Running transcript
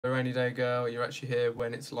Rainy Day Girl, you're actually here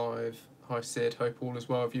when it's live. Hi Sid, hope all is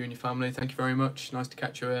well with you and your family. Thank you very much, nice to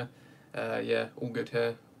catch you here. Yeah, all good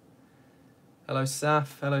here. Hello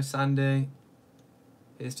Saf, hello Sandy.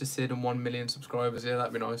 Here's to Sid and 1 million subscribers. Yeah,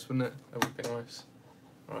 that'd be nice, wouldn't it? That would be nice.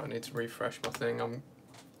 Alright, I need to refresh my thing.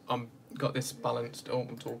 I'm got this balanced. Oh,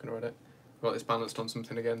 I'm talking already. I've got this balanced on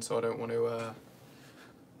something again, so I don't want to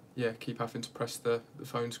yeah, keep having to press the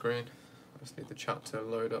phone screen. I just need the chat to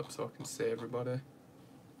load up so I can see everybody.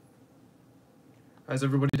 How's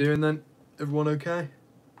everybody doing then? Everyone okay?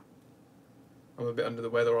 I'm a bit under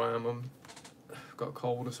the weather, I've got a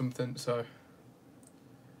cold or something, so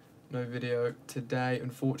no video today,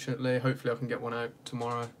 unfortunately. Hopefully I can get one out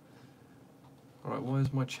tomorrow. Alright, why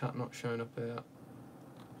is my chat not showing up here?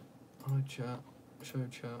 Hi chat, show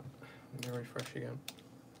chat. Let me refresh again.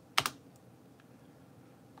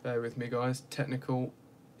 Bear with me guys, technical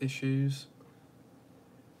issues.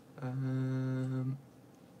 I'll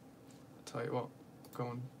tell you what, go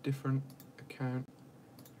on different account.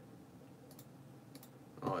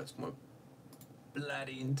 Oh, it's my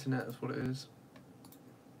bloody internet, that's what it is.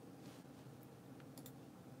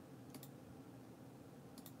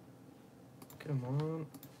 Come on.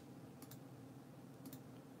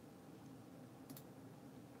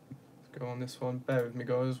 Let's go on this one. Bear with me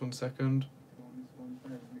guys, 1 second.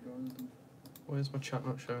 Where's my chat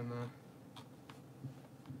not showing there?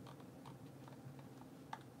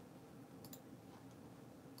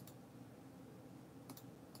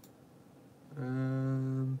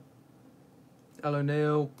 Hello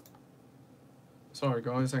Neil. Sorry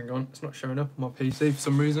guys, hang on. It's not showing up on my PC for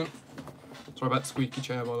some reason. Sorry about the squeaky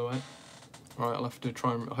chair, by the way. Alright, I'll have to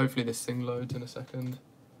try and... Hopefully this thing loads in a second.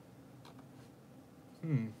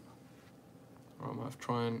 Alright, I might have to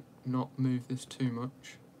try and not move this too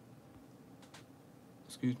much.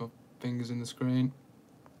 Excuse my fingers in the screen.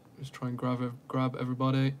 Just try and grab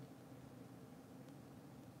everybody.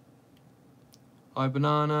 Hi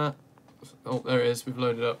Banana. Oh, there it is. We've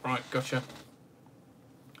loaded up. Right, gotcha.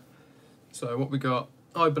 So what we got?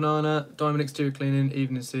 Hi Banana, Diamond Exterior Cleaning,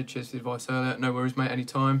 Evening Sid, cheers for the advice earlier. No worries mate,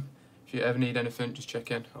 anytime. If you ever need anything, just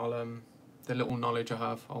check in. I'll the little knowledge I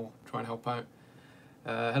have, I'll try and help out.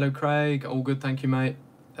 Hello Craig, all good, thank you mate.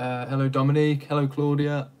 Hello Dominique, hello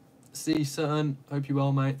Claudia. C Sutton, hope you're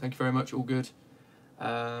well mate, thank you very much, all good.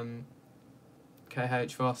 KH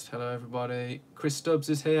Fast, hello everybody. Chris Stubbs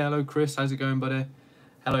is here, hello Chris, how's it going buddy?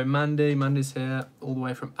 Hello Mandy, Mandy's here, all the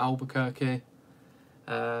way from Albuquerque.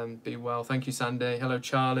 Be well, thank you Sandy. Hello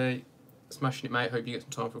Charlie, smashing it mate, hope you get some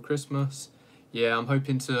time for Christmas. Yeah, I'm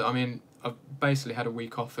hoping to, I mean, I've basically had a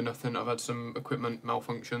week off for nothing. I've had some equipment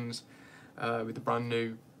malfunctions with the brand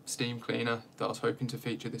new steam cleaner that I was hoping to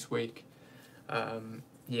feature this week.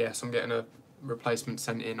 Yeah, so I'm getting a replacement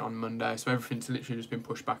sent in on Monday, so everything's literally just been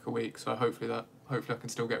pushed back a week, so hopefully I can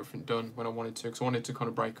still get everything done when I wanted to, because I wanted to kind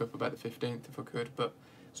of break up about the 15th if I could, but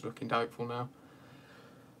it's looking doubtful now.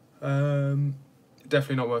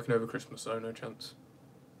 Definitely not working over Christmas, so no chance.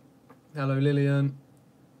 Hello Lillian.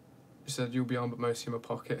 You said you'll be on, but mostly in my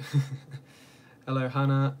pocket. Hello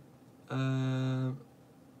Hannah. Where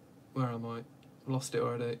am I? Lost it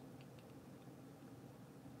already.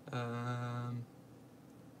 Dan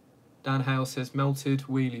Hale says, melted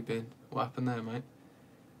wheelie bin. What happened there, mate?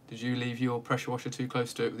 Did you leave your pressure washer too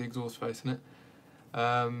close to it with the exhaust facing it?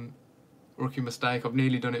 Rookie mistake. I've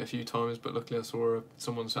nearly done it a few times, but luckily I saw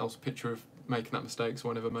someone else's picture of making that mistake, so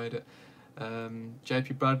I never made it.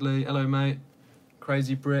 JP Bradley, hello mate.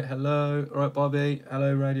 Crazy Brit, hello. Alright Bobby,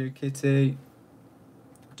 hello Radio Kitty.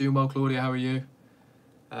 Doing well Claudia, how are you?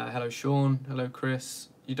 Hello Sean, hello Chris.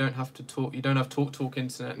 You don't have talk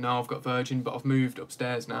internet. No, I've got Virgin, but I've moved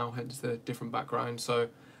upstairs now, hence the different background, so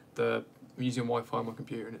I'm using Wi-Fi on my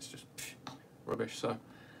computer and it's just rubbish, so.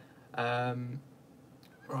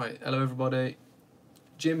 Right, hello everybody.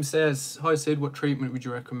 Jim says, hi Sid, what treatment would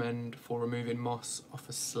you recommend for removing moss off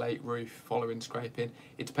a slate roof following scraping?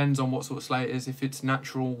 It depends on what sort of slate it is. If it's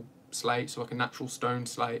natural slate, so like a natural stone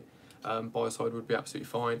slate, biocide would be absolutely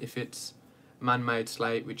fine. If it's man-made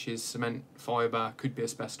slate, which is cement fibre, could be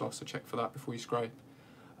asbestos, so check for that before you scrape.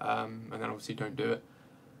 And then obviously don't do it,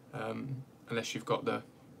 unless you've got the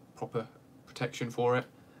proper protection for it.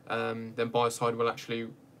 Then biocide will actually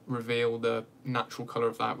reveal the natural colour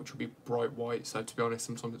of that, which will be bright white, so to be honest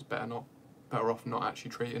sometimes it's better off not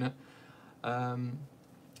actually treating it.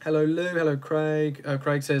 Hello Lou, hello Craig.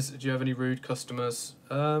 Craig says, do you have any rude customers?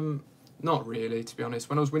 Not really, to be honest.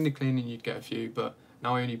 When I was window cleaning you'd get a few, but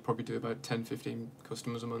now I only probably do about 10-15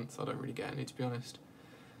 customers a month. I don't really get any, to be honest.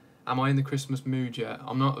 Am I in the Christmas mood yet?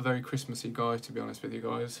 I'm not a very Christmassy guy, to be honest with you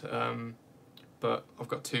guys, but I've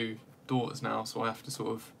got 2 daughters now, so I have to sort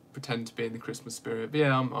of pretend to be in the Christmas spirit. But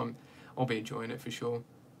yeah, I'll be enjoying it for sure.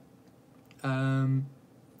 Green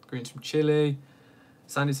some chili.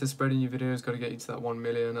 Sandy says spreading your videos got to get you to that 1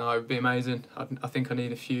 million. Oh, it would be amazing. I think I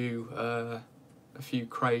need a few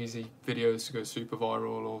crazy videos to go super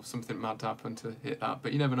viral or something mad to happen to hit that.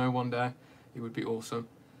 But you never know, one day it would be awesome.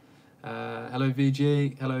 Hello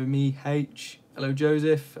VG, hello me H, hello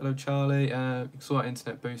Joseph, hello Charlie. Saw that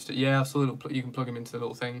internet booster. Yeah, I saw the little you can plug them into the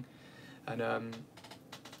little thing, and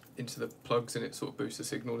into the plugs, and it sort of boosts the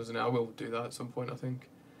signal, doesn't it? I will do that at some point, I think.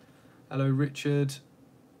 Hello Richard.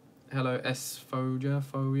 Hello S Foja.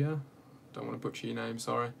 Don't want to butcher your name,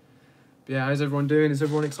 sorry. But yeah, how's everyone doing? Is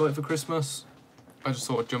everyone excited for Christmas? I just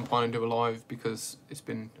thought I'd jump on and do a live because it's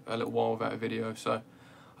been a little while without a video, so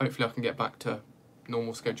hopefully I can get back to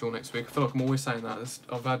normal schedule next week. I feel like I'm always saying that.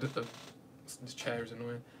 I've had this chair is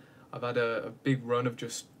annoying. I've had a big run of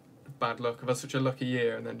just bad luck. I've had such a lucky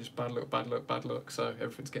year and then just bad luck. So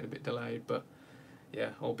everything's getting a bit delayed. But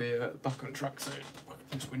yeah, I'll be back on track soon.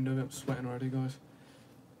 This window, I'm sweating already, guys.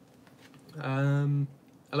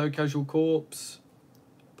 Hello, Casual Corpse.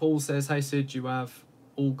 Paul says, "Hey Sid, do you have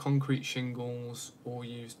all concrete shingles or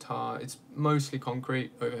use tar?" It's mostly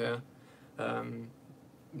concrete over here.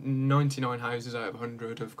 99 houses out of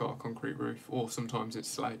 100 have got a concrete roof, or sometimes it's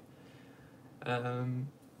slate.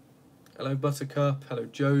 Hello Buttercup, hello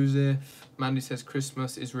Joseph. Mandy says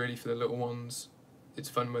Christmas is really for the little ones. It's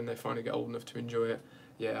fun when they finally get old enough to enjoy it.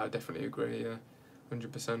 Yeah, I definitely agree, yeah,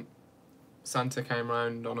 100%. Santa came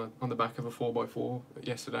round on the back of a 4x4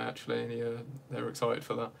 yesterday actually, and they were excited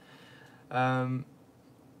for that.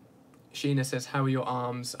 Sheena says, how are your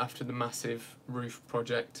arms after the massive roof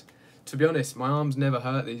project? To be honest, my arms never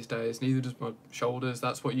hurt these days, neither does my shoulders.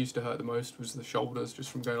 That's what used to hurt the most, was the shoulders, just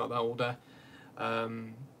from going like that all day.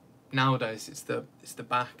 Nowadays it's the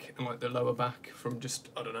back and like the lower back from just,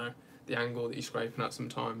 I don't know, the angle that you're scraping at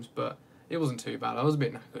sometimes, but it wasn't too bad. I was a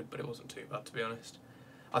bit knackered, but it wasn't too bad, to be honest.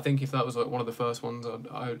 I think if that was like one of the first ones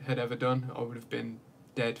I had ever done, I would have been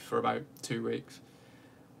dead for about 2 weeks.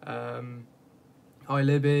 Hi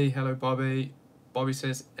Libby, hello Bobby. Bobby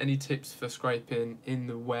says, any tips for scraping in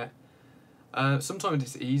the wet? Sometimes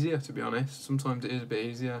it's easier, to be honest. Sometimes it is a bit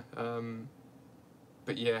easier.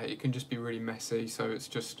 But yeah, it can just be really messy, so it's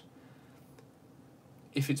just,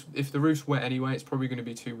 if the roof's wet anyway, it's probably going to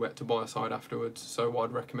be too wet to biocide afterwards. So what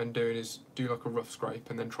I'd recommend doing is do like a rough scrape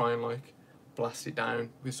and then try and like blast it down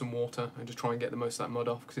with some water and just try and get the most of that mud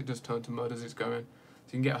off, because it does turn to mud as it's going. So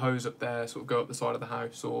you can get a hose up there, sort of go up the side of the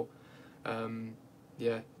house, or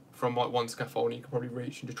yeah, from like one scaffolding you can probably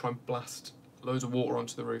reach and just try and blast loads of water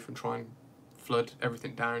onto the roof and try and flood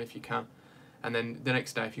everything down if you can. And then the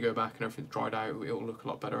next day if you go back and everything's dried out, it'll look a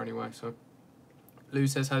lot better anyway. So Lou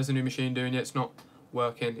says, how's the new machine doing? Yeah, it's not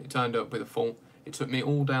working. It turned up with a fault. It took me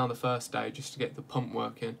all down the first day just to get the pump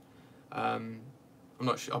working. I'm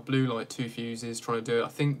not sure, I blew like 2 fuses trying to do it. I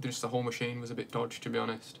think just the whole machine was a bit dodged, to be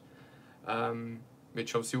honest.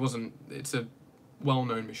 Which obviously wasn't, it's a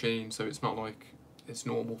well-known machine, so it's not like it's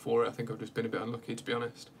normal for it. I think I've just been a bit unlucky, to be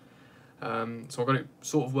honest. So I got it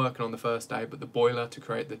sort of working on the first day, but the boiler to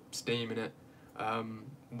create the steam in it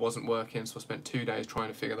wasn't working, so I spent 2 days trying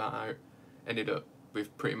to figure that out. Ended up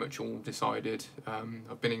with pretty much all decided.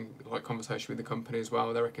 I've been in like conversation with the company as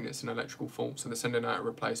well. They reckon it's an electrical fault, so they're sending out a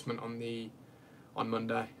replacement on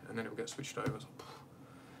Monday, and then it will get switched over. So,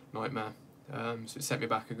 nightmare. So it set me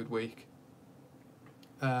back a good week.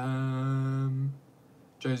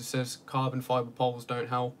 Joseph says carbon fibre poles don't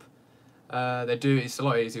help. They do. It's a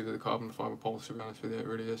lot easier with the carbon fibre poles, to be honest with you. It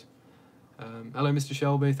really is. Hello Mr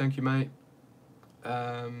Shelby, thank you mate.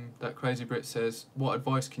 That crazy Brit says, what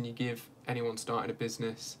advice can you give anyone starting a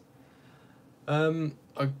business? I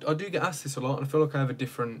do get asked this a lot, and I feel like I have a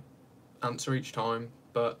different answer each time,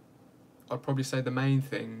 but I'd probably say the main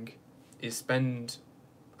thing is spend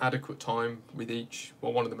adequate time with each,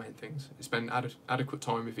 well, one of the main things is spend adequate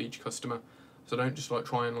time with each customer. So don't just like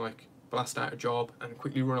try and like blast out a job and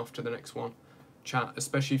quickly run off to the next one. Chat,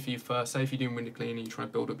 especially for your first, say if you're doing window cleaning, you're trying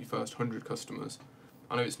to build up your first 100 customers.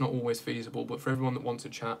 I know it's not always feasible, but for everyone that wants a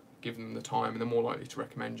chat, give them the time and they're more likely to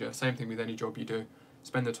recommend you. Same thing with any job you do.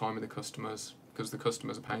 Spend the time with the customers, because the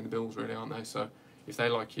customers are paying the bills really, aren't they? So if they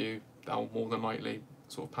like you, they'll more than likely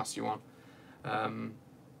sort of pass you on.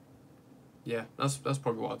 Yeah, that's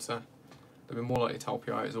probably what I'd say. They'll be more likely to help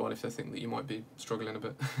you out as well if they think that you might be struggling a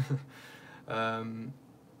bit.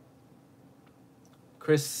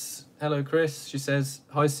 Chris, hello Chris, she says,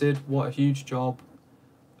 hi Sid, what a huge job,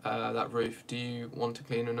 that roof. Do you want to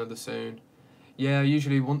clean another soon? Yeah,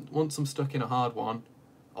 usually once I'm stuck in a hard one,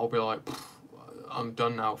 I'll be like, I'm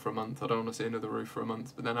done now for a month, I don't want to see another roof for a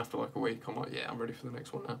month. But then after like a week, I'm like, yeah, I'm ready for the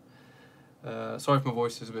next one now. Sorry if my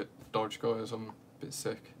voice is a bit dodgy, guys. I'm a bit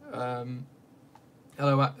sick.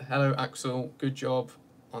 Hello, Axel. Good job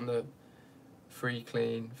on the free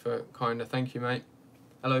clean for kinda. Thank you, mate.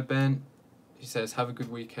 Hello, Ben. He says, have a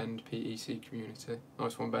good weekend, PEC community.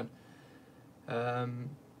 Nice one, Ben.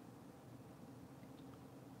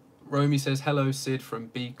 Romy says, hello, Sid from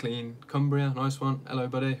Be Clean, Cumbria. Nice one. Hello,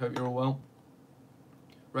 buddy. Hope you're all well.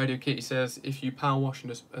 Radio Kitty says, if you power wash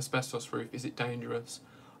an asbestos roof, is it dangerous?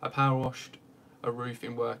 I power washed a roof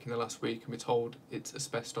in work in the last week and we're told it's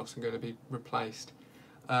asbestos and going to be replaced.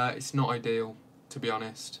 It's not ideal, to be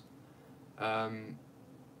honest.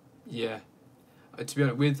 Yeah. To be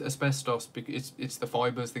honest, with asbestos, it's the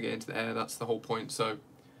fibres that get into the air, that's the whole point. So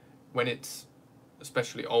when it's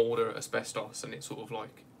especially older asbestos and it's sort of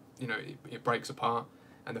like, you know, it breaks apart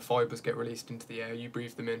and the fibres get released into the air, you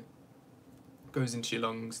breathe them in, goes into your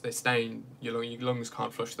lungs, they stain your lungs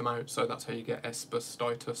can't flush them out, so that's how you get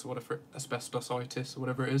asbestitis or whatever, asbestositis or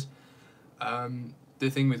whatever it is. The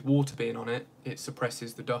thing with water being on it, it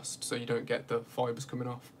suppresses the dust so you don't get the fibres coming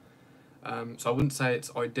off. So I wouldn't say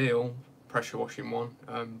it's ideal, pressure washing one,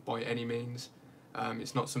 by any means.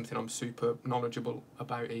 It's not something I'm super knowledgeable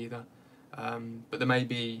about either. But there may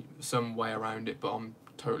be some way around it, but I'm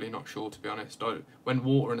totally not sure, to be honest. When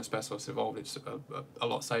water and asbestos involved, it's a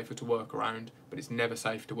lot safer to work around, but it's never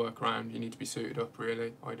safe to work around. You need to be suited up,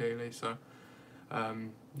 really, ideally. So,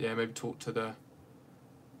 yeah, maybe talk to the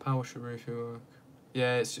power washer roof who work.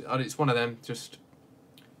 Yeah, it's one of them. Just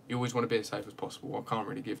you always want to be as safe as possible. I can't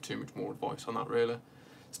really give too much more advice on that, really.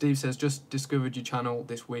 Steve says, just discovered your channel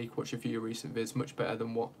this week. Watched a few of your recent vids, much better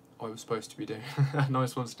than what I was supposed to be doing.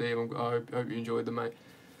 Nice one, Steve. I hope you enjoyed them, mate.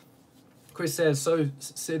 Chris says, so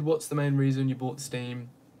Sid, what's the main reason you bought the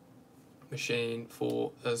steam machine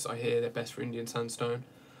for, as I hear, they're best for Indian sandstone?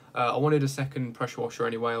 I wanted a second pressure washer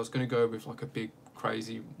anyway. I was going to go with like a big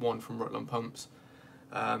crazy one from Rutland Pumps.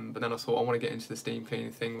 But then I thought I want to get into the steam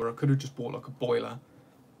cleaning thing where I could have just bought like a boiler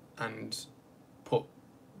and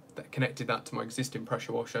connected that to my existing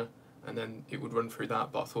pressure washer and then it would run through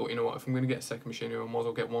that. But I thought, you know what, if I'm going to get a second machine, I might as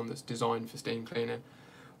well get one that's designed for steam cleaning.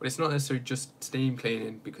 But it's not necessarily just steam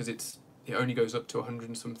cleaning because it only goes up to 100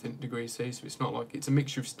 and something degrees C, so it's not like, it's a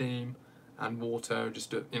mixture of steam and water,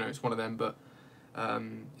 just you know, it's one of them. But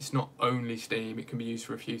it's not only steam, it can be used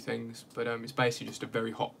for a few things, but it's basically just a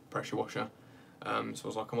very hot pressure washer. So I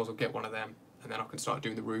was like, I might as well get one of them and then I can start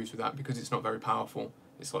doing the roofs with that because it's not very powerful.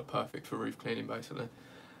 It's like perfect for roof cleaning basically.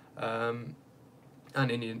 And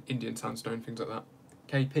Indian sandstone, things like that.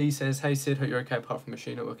 KP says, hey Sid, hope you're okay apart from the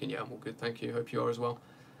machine not working. Yeah, I'm all good, thank you, hope you are as well.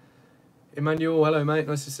 Emmanuel, hello mate,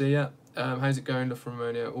 nice to see you. How's it going, love from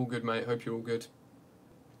Romania? All good mate, hope you're all good.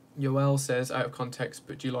 Yoel says, out of context,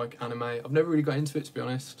 but do you like anime? I've never really got into it, to be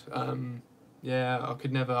honest. Yeah, I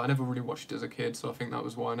never really watched it as a kid, so I think that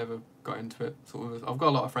was why I never got into it. Sort of, I've got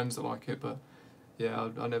a lot of friends that like it, but yeah,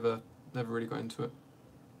 I never really got into it.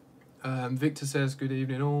 Victor says, good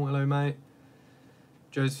evening all, hello mate.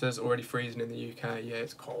 Joseph says, already freezing in the UK. Yeah,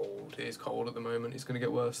 it's cold. It is cold at the moment. It's going to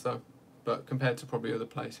get worse though. But compared to probably other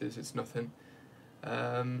places, it's nothing.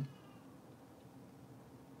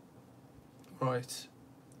 Right.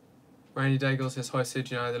 Rainy Day Girl says, hi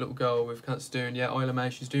Sid, you know, the little girl with cancer doing, yeah, Isla May,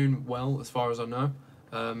 she's doing well as far as I know.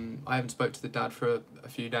 I haven't spoke to the dad for a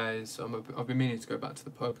few days. I've been meaning to go back to the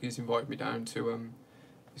pub. He's invited me down to,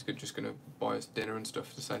 he's just going to buy us dinner and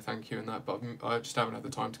stuff to say thank you and that, but I just haven't had the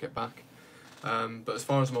time to get back. But as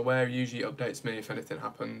far as I'm aware, he usually updates me if anything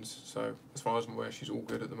happens. So as far as I'm aware, she's all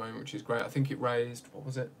good at the moment, which is great. I think it raised, what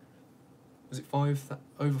was it? Was it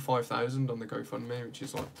over 5,000 on the GoFundMe, which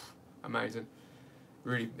is like amazing.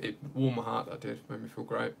 Really, it warmed my heart, that did. Made me feel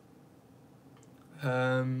great.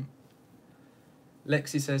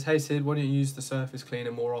 Lexi says, hey Sid, why don't you use the surface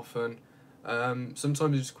cleaner more often?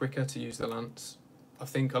 Sometimes it's quicker to use the lance. I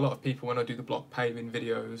think a lot of people, when I do the block paving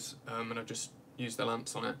videos, and I just use the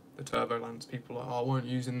lance on it, the turbo lance, people are like, oh, I won't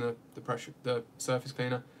using the surface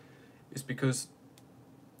cleaner. It's because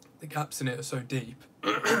the gaps in it are so deep.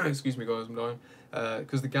 Excuse me guys, I'm dying.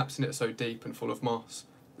 Because the gaps in it are so deep and full of moss,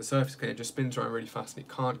 the surface cleaner just spins around really fast and it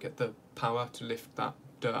can't get the power to lift that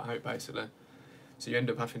dirt out basically. So you end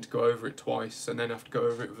up having to go over it twice and then have to go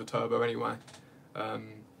over it with a turbo anyway.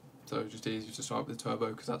 So it's just easier to start with the turbo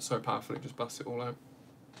because that's so powerful it just blasts it all out.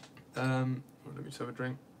 Let me just have a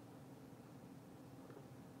drink.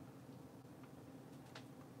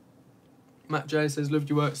 Matt J says, loved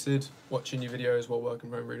your work Sid, watching your videos while working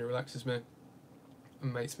from home really relaxes me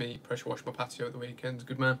and makes me pressure wash my patio at the weekends.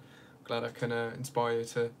 Good man, glad I can inspire you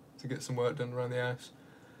to get some work done around the house.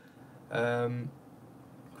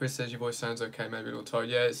 Chris says your voice sounds okay, maybe a little tired.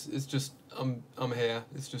 Yeah, it's just I'm here,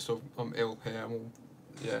 it's just I'm ill here,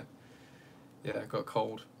 yeah. Yeah, got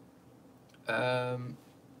cold.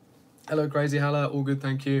 Hello, Crazy Halla. All good,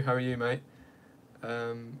 thank you. How are you, mate?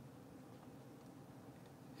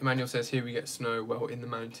 Emmanuel says, here we get snow. Well, in the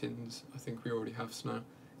mountains, I think we already have snow.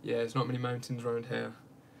 Yeah, there's not many mountains around here.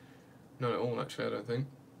 Not at all, actually, I don't think.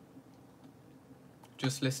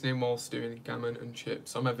 Just listening whilst doing gammon and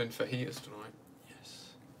chips. I'm having fajitas tonight. Yes.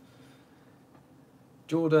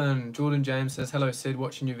 Jordan James says, hello, Sid.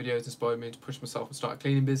 Watching your videos inspired me to push myself and start a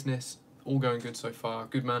cleaning business. All going good so far.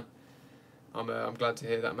 Good, man. I'm glad to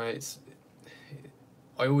hear that, mate.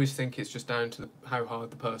 I always think it's just down to how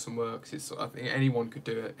hard the person works. I think anyone could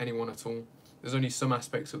do it, anyone at all. There's only some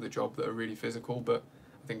aspects of the job that are really physical, but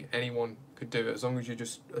I think anyone could do it as long as you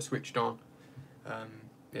just are switched on.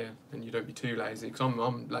 Yeah, and you don't be too lazy. Because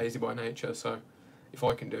I'm lazy by nature, so if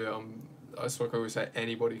I can do it, that's like I always say,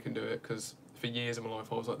 anybody can do it. Because for years of my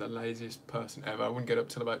life, I was like the laziest person ever. I wouldn't get up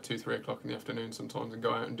till about 2-3 o'clock in the afternoon sometimes and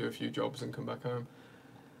go out and do a few jobs and come back home.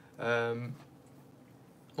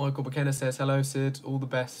 Michael McKenna says, hello Sid, all the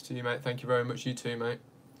best to you, mate. Thank you very much. You too, mate.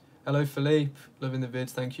 Hello Philippe, loving the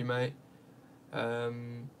vids. Thank you, mate. A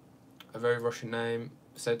very Russian name.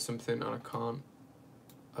 Said something and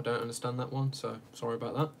I don't understand that one, so sorry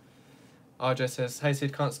about that. RJ says, hey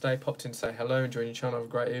Sid, can't stay. Popped in to say hello, enjoying your channel. Have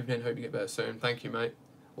a great evening. Hope you get better soon. Thank you, mate.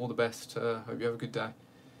 All the best. Hope you have a good day.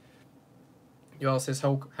 Yoel says,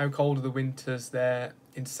 how cold are the winters there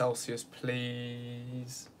in Celsius,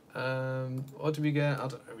 please? What do we get? I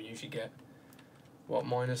don't know, we usually get, what,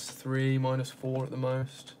 -3, -4 at the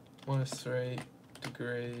most? -3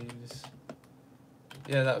 degrees.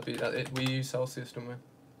 Yeah, that would be that. We use Celsius, don't we?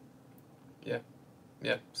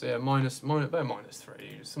 Yeah. So yeah, about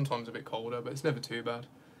 -3. Sometimes a bit colder, but it's never too bad.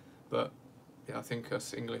 But yeah, I think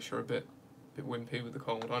us English are a bit wimpy with the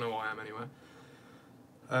cold. I know I am anyway.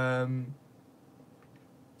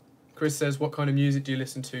 Chris says, what kind of music do you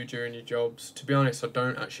listen to during your jobs? To be honest, I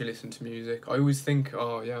don't actually listen to music. I always think,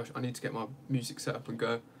 oh yeah, I need to get my music set up and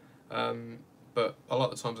go. But a lot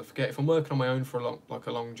of the times I forget. If I'm working on my own for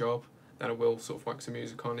a long job, then I will sort of whack some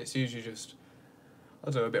music on. It's usually just, I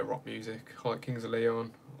don't know, a bit of rock music. I like Kings of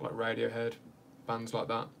Leon, I like Radiohead, bands like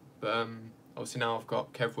that. But obviously now I've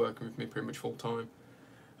got Kev working with me pretty much full time.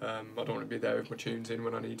 I don't want to be there with my tunes in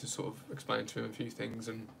when I need to sort of explain to him a few things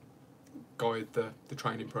and guide the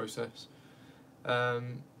training process.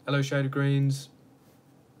 Hello Shade of Greens.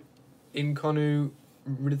 Inkonu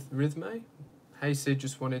Rhythme. Hey Sid,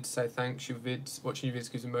 just wanted to say thanks. Watching your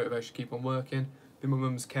vids gives me motivation to keep on working. Been my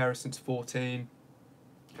mum's carer since 14,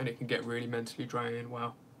 and it can get really mentally draining.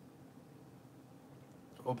 Wow.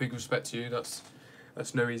 Well, big respect to you. That's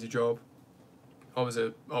no easy job. I was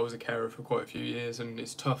a carer for quite a few years, and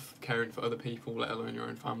it's tough caring for other people, let alone your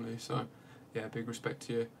own family. So, yeah, big respect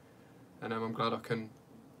to you. And I'm glad I can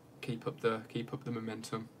keep up the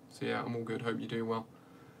momentum. So yeah, I'm all good. Hope you're doing well.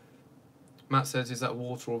 Matt says, is that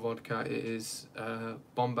water or vodka? It is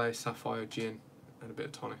Bombay Sapphire gin and a bit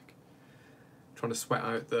of tonic. Trying to sweat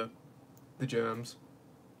out the germs.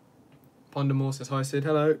 Pondermore says, hi Sid,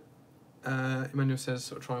 hello. Emmanuel says,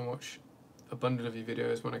 sort of try and watch a bundle of your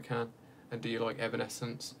videos when I can. And do you like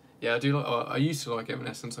Evanescence? Yeah, I do like. I used to like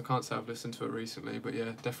Evanescence. I can't say I've listened to it recently, but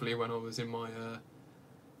yeah, definitely when I was in my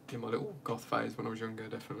little goth phase when I was younger,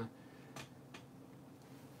 definitely.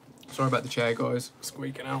 Sorry about the chair, guys.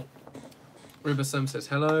 Squeaking out. Riversum says,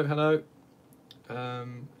 hello.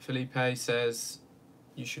 Felipe says,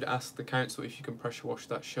 you should ask the council if you can pressure wash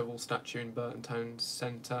that shovel statue in Burton Town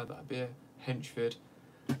Centre. That'd be a hench vid.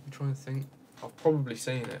 I'm trying to think. I've probably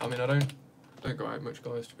seen it. I mean, I don't go out much,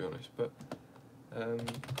 guys, to be honest, but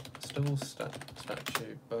shovel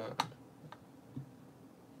statue Burton.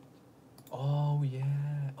 Oh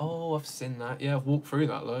yeah. Oh, I've seen that. Yeah, I've walked through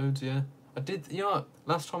that loads. Yeah, I did. You know,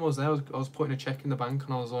 last time I was there, I was putting a check in the bank,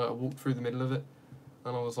 and I was like, I walked through the middle of it,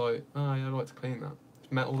 and I was like, oh yeah, I'd like to clean that.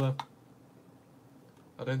 It's metal though.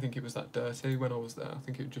 I don't think it was that dirty when I was there. I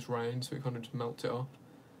think it just rained, so it kind of just melted it off.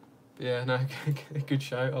 But yeah, no, good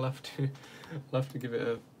shout. I'll have to give it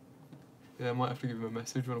a. Yeah, I might have to give him a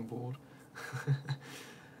message when I'm bored.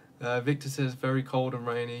 Victor says, very cold and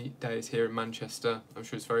rainy days here in Manchester. I'm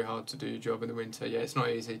sure it's very hard to do your job in the winter. Yeah, it's not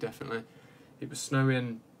easy, definitely. It was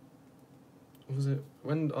snowing, what was it?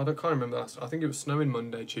 I can't remember last. I think it was snowing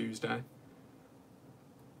Monday, Tuesday.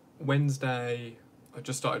 Wednesday, I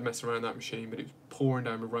just started messing around that machine, but it was pouring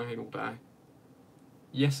down with rain all day.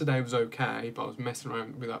 Yesterday was okay, but I was messing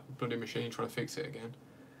around with that bloody machine trying to fix it again.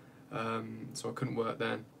 So I couldn't work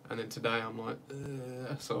then. And then today I'm like,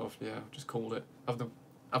 so I've just called it.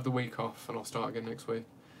 Have the week off and I'll start again next week.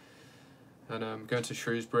 And going to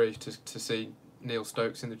Shrewsbury to see Neil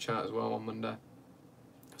Stokes in the chat as well on Monday.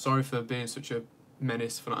 Sorry for being such a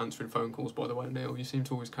menace for not answering phone calls, by the way, Neil. You seem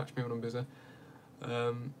to always catch me when I'm busy.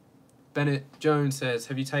 Bennett Jones says,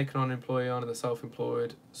 have you taken on an employee on the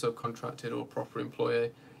self-employed, subcontracted or proper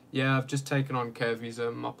employee? Yeah, I've just taken on care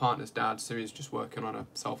visa. My partner's dad, so he's just working on a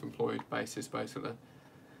self-employed basis, basically.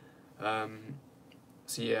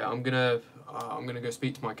 So yeah, I'm gonna go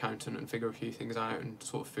speak to my accountant and figure a few things out and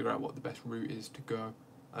sort of figure out what the best route is to go.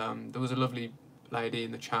 There was a lovely lady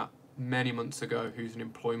in the chat many months ago who's an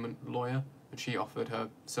employment lawyer, and she offered her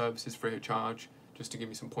services free of charge just to give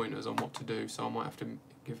me some pointers on what to do, so I might have to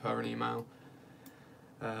give her an email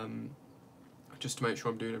just to make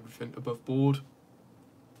sure I'm doing everything above board.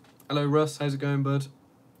 Hello Russ, how's it going, bud?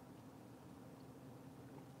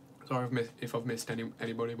 Sorry if I've missed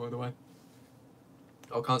anybody, by the way.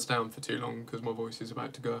 I can't stay on for too long because my voice is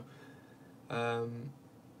about to go.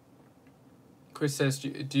 Chris says,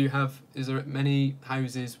 is there many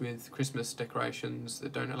houses with Christmas decorations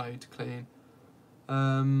that don't allow you to clean?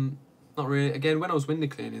 Not really. Again, when I was window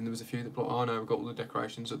cleaning, there was a few that thought, oh no, we've got all the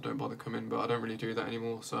decorations up, don't bother coming, but I don't really do that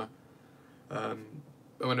anymore, so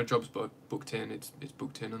when a job's booked in, it's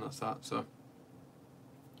booked in and that's that, so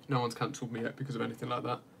no one's cancelled me yet because of anything like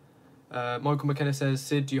that. Michael McKenna says,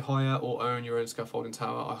 Sid, do you hire or own your own scaffolding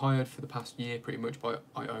tower? I hired for the past year pretty much, but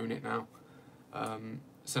I own it now.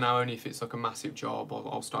 So now only if it's like a massive job,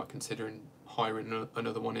 I'll start considering hiring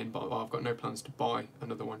another one in, but I've got no plans to buy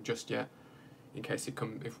another one just yet. In case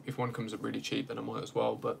if one comes up really cheap, then I might as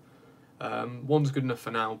well. But one's good enough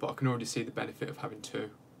for now, but I can already see the benefit of having two.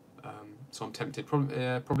 So I'm tempted.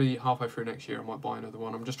 Probably halfway through next year, I might buy another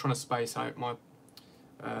one. I'm just trying to space out my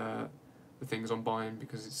the things I'm buying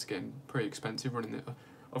because it's getting pretty expensive running it.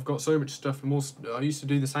 I've got so much stuff. I used to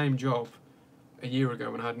do the same job a year ago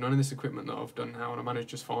when I had none of this equipment that I've done now, and I managed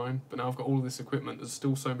just fine. But now I've got all of this equipment. There's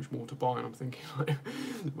still so much more to buy, and I'm thinking, like,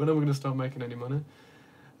 when am I going to start making any money?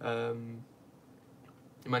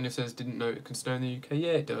 Emmanuel says, didn't know it can snow in the UK.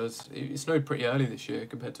 Yeah, it does. It snowed pretty early this year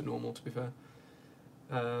compared to normal, to be fair.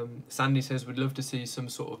 Sandy says, would love to see some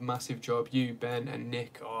sort of massive job. You, Ben and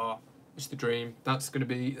Nick are, it's the dream. That's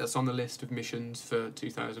on the list of missions for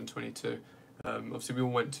 2022. Obviously we all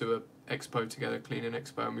went to a expo together, Cleaning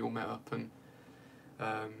Expo, and we all met up and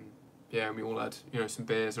yeah, and we all had, you know, some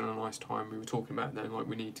beers and a nice time. We were talking about then, like,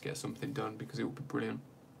 we need to get something done because it will be brilliant.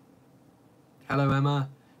 Hello Emma.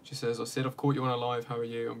 She says, I said, I've caught you on a live, how are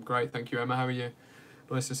you? I'm great, thank you Emma, how are you?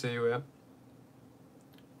 Nice to see you here.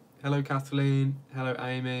 Hello Kathleen, hello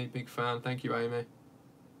Amy, big fan, thank you Amy.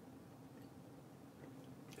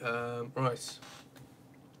 Right.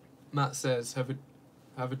 Matt says, have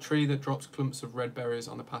a tree that drops clumps of red berries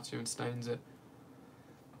on the patio and stains it.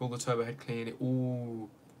 Will the turbo head clean it? Ooh,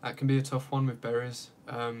 that can be a tough one with berries.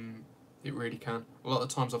 It really can. A lot of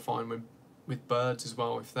times I find with birds as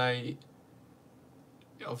well, if they,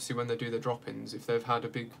 obviously when they do their drop-ins, if they've had a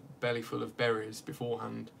big belly full of berries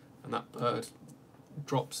beforehand and that bird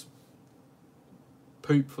drops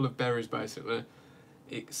poop full of berries basically,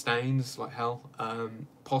 it stains like hell.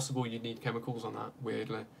 Possible you need chemicals on that,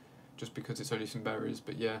 weirdly, just because it's only some berries,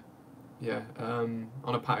 but yeah. On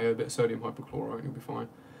a patio, a bit of sodium hypochlorite and you'll be fine.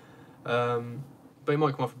 But it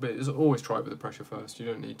might come off a bit. Just always try it with the pressure first. You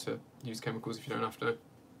don't need to use chemicals if you don't have to.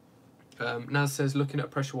 Naz says, looking at a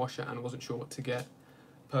pressure washer and wasn't sure what to get.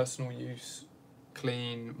 Personal use,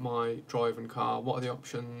 clean my drive and car. What are the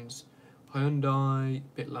options? Hyundai,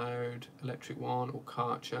 Bit Loud, Electric One, or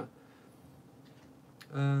Karcher?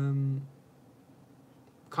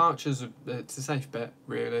 Karcher's it's a safe bet,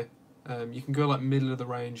 really. You can go like middle of the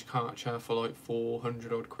range Karcher for like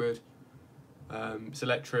 400 odd quid. It's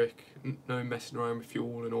electric, no messing around with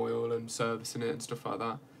fuel and oil and servicing it and stuff like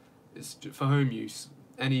that. It's for home use.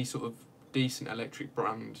 Any sort of decent electric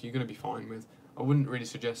brand you're going to be fine with. I wouldn't really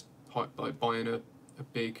suggest like buying a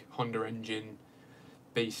big Honda engine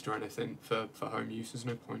beast or anything for home use. There's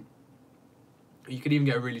no point. You could even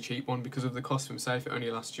get a really cheap one because of the cost from safe. It only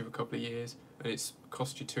lasts you a couple of years and it's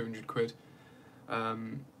cost you 200 quid.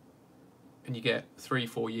 And you get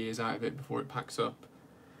 3-4 years out of it before it packs up.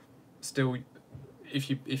 Still, if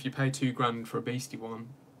you pay £2,000 for a beastie one,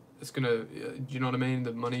 it's gonna, do you know what I mean?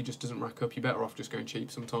 The money just doesn't rack up. You're better off just going cheap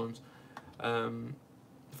sometimes,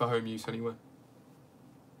 for home use anyway.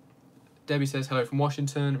 Debbie says, hello from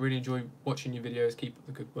Washington. Really enjoy watching your videos. Keep up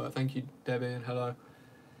the good work. Thank you, Debbie, and hello.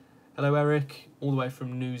 Hello, Eric, all the way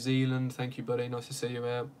from New Zealand. Thank you, buddy. Nice to see you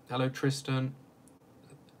here. Hello, Tristan.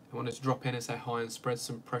 I wanted to drop in and say hi and spread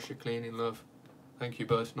some pressure cleaning love. Thank you,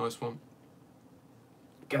 bud. Nice one.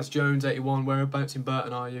 Gaz Jones, 81. Whereabouts in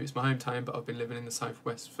Burton are you? It's my hometown, but I've been living in the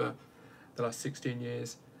southwest for the last 16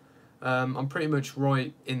 years. I'm pretty much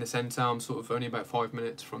right in the centre. I'm sort of only about 5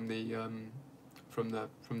 minutes from the from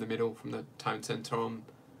the middle, from the town centre.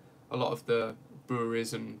 A lot of the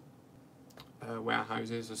breweries and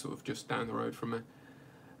warehouses are sort of just down the road from me.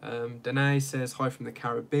 Danae says, hi from the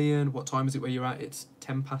Caribbean. What time is it where you're at? It's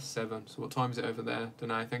 7:10. So what time is it over there,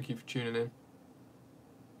 Danae? Thank you for tuning in.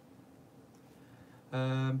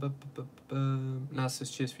 Naz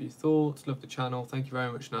says, cheers for your thoughts. Love the channel. Thank you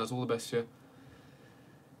very much, Naz. All the best to you.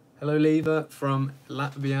 Hello, Lever from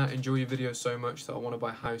Latvia. Enjoy your videos so much that I want to buy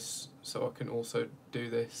a house so I can also do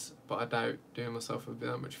this. But I doubt doing myself would be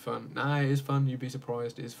that much fun. Nah, it is fun. You'd be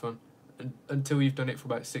surprised. It is fun. Until you've done it for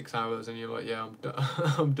about 6 hours and you're like, yeah, I'm done.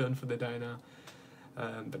 I'm done for the day now.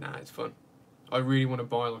 But nah, it's fun. I really want to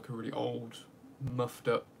buy like a really old, muffed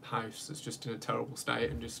up house that's just in a terrible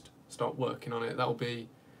state and just start working on it. That'll be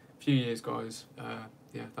a few years, guys.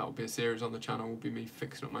 Yeah, that'll be a series on the channel. Will be me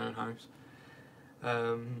fixing up my own house.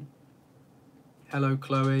 Hello,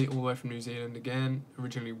 Chloe, all the way from New Zealand again.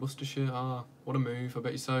 Originally Worcestershire. Ah, what a move! I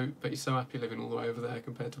bet you're so happy living all the way over there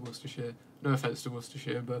compared to Worcestershire. No offence to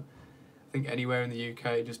Worcestershire, but I think anywhere in the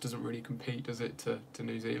UK just doesn't really compete, does it, to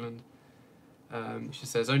New Zealand? She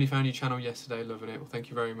says, only found your channel yesterday, loving it. Well, thank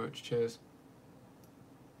you very much. Cheers.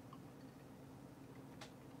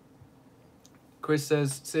 Chris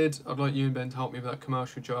says, Sid, I'd like you and Ben to help me with that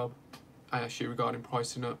commercial job. I asked you regarding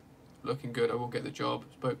pricing up. Looking good, I will get the job.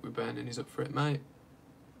 Spoke with Ben and he's up for it, mate.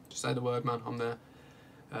 Just say the word, man, I'm there.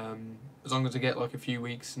 As long as I get like a few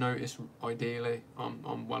weeks notice, ideally,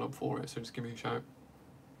 I'm well up for it, so just give me a shout.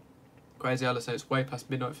 Crazy Alice says, it's way past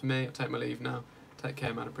midnight for me. I'll take my leave now. Take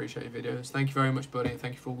care, man. Appreciate your videos. Thank you very much, buddy, and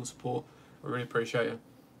thank you for all the support. I really appreciate it.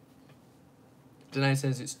 Danae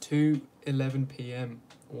says it's 2:11 PM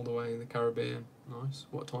all the way in the Caribbean. Nice.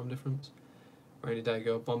 What time difference? Rainy day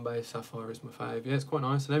girl. Bombay Sapphire is my fave. Yeah, it's quite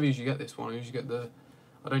nice. I never usually get this one. I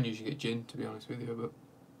don't usually get gin, to be honest with you, but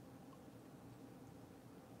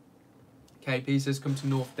KP says, come to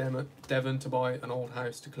North Devon to buy an old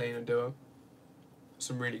house to clean and do up.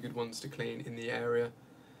 Some really good ones to clean in the area.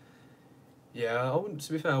 Yeah,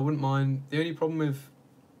 to be fair, I wouldn't mind. The only problem with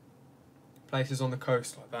places on the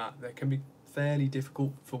coast like that, they can be fairly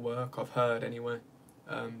difficult for work, I've heard anyway,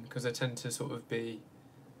 because they tend to sort of be,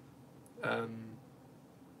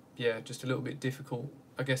 yeah, just a little bit difficult.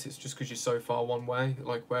 I guess it's just because you're so far one way,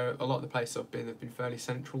 like where a lot of the places I've been have been fairly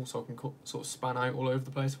central, so I can sort of span out all over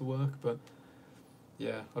the place for work, but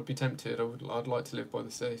yeah, I'd be tempted. I'd like to live by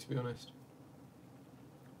the sea, to be honest.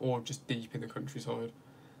 Or just deep in the countryside.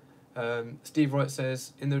 Steve Wright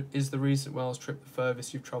says, is the recent Wales trip the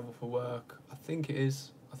furthest you've travelled for work? I think it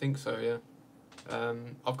is. I think so, yeah.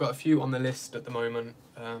 I've got a few on the list at the moment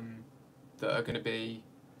that are going to be,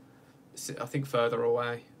 I think, further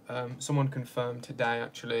away. Someone confirmed today,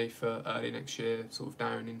 actually, for early next year, sort of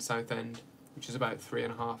down in Southend, which is about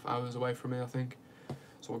 3.5 hours away from me, I think.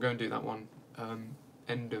 So we'll go and do that one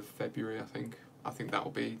end of February, I think. I think that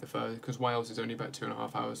will be the furthest, because Wales is only about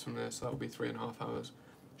 2.5 hours from there, so that will be 3.5 hours.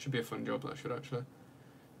 Should be a fun job, that should, actually.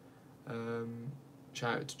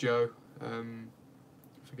 Shout out to Joe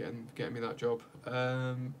for getting me that job.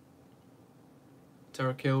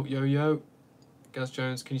 Terra Kill, yo. Gaz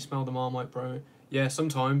Jones, can you smell the Marmite, bro? Yeah,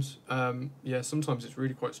 sometimes. Yeah, sometimes it's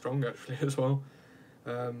really quite strong, actually, as well.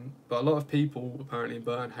 But a lot of people, apparently in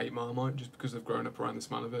Burton, hate Marmite just because they've grown up around the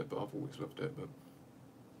smell of it, but I've always loved it. But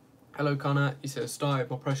hello, Connor. He says, started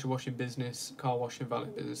my pressure washing business, car washing, valet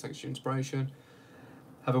business, thanks to your inspiration.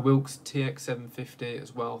 Have a Wilks TX750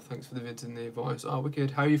 as well. Thanks for the vids and the advice. Oh,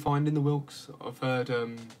 wicked. How are you finding the Wilks? I've heard,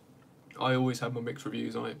 I always have my mixed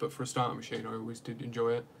reviews on it, but for a starter machine, I always did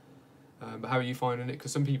enjoy it. But how are you finding it?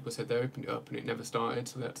 Because some people said they opened it up and it never started,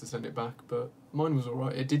 so they had to send it back. But mine was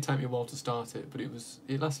alright. It did take me a while to start it, but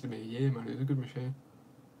it lasted me a year, man. It was a good machine.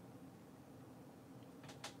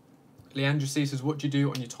 Leandra C says, what do you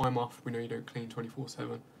do on your time off? We know you don't clean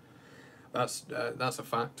 24/7. That's a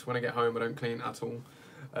fact. When I get home, I don't clean at all.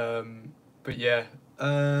 But yeah,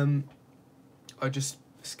 I just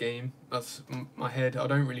scheme. That's my head. I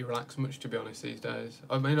don't really relax much, to be honest, these days.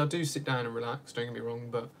 I mean, I do sit down and relax, don't get me wrong,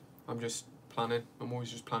 but I'm just planning. I'm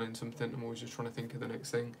always just planning something. I'm always just trying to think of the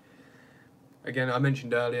next thing. Again, I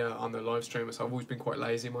mentioned earlier on the live stream, so I've always been quite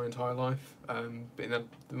lazy my entire life. But in the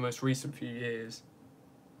most recent few years,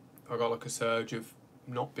 I got like a surge of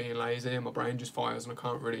not being lazy, and my brain just fires and I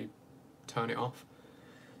can't really turn it off.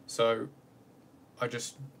 So I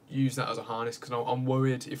just use that as a harness, because I'm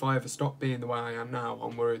worried if I ever stop being the way I am now,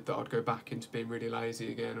 I'm worried that I'd go back into being really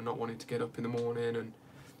lazy again and not wanting to get up in the morning and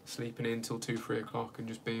sleeping in till 2-3 o'clock and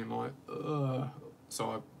just being like, ugh.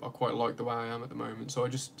 So I quite like the way I am at the moment. So I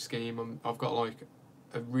just scheme. I've got like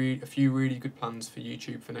a few really good plans for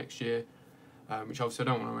YouTube for next year, which obviously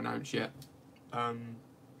I don't want to announce yet.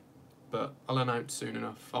 but I'll announce soon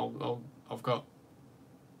enough. I've got.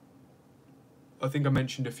 I think I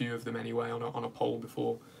mentioned a few of them anyway on a poll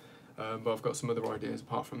before, but I've got some other ideas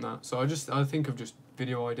apart from that. So I think of just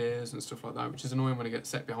video ideas and stuff like that, which is annoying when I get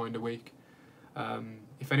set behind a week.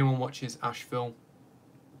 If anyone watches Asheville,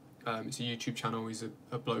 it's a YouTube channel. He's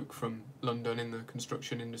a bloke from London in the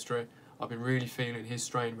construction industry. I've been really feeling his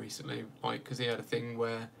strain recently, like, because he had a thing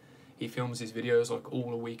where he films his videos like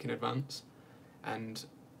all a week in advance, and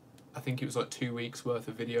I think it was like 2 weeks worth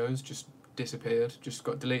of videos just disappeared, just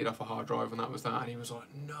got deleted off a hard drive, and that was that. And he was like,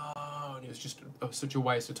 no, and it was just such a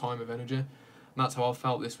waste of time, of energy. And that's how I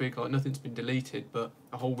felt this week. Like, nothing's been deleted, but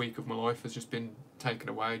a whole week of my life has just been taken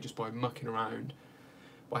away just by mucking around,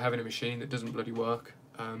 by having a machine that doesn't bloody work,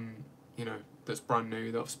 you know, that's brand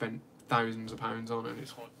new, that I've spent thousands of pounds on, and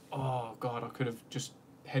it's like, oh god, I could have just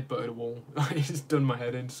headbutted a wall. It's done my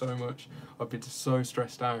head in so much. I've been so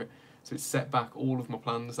stressed out, so it's set back all of my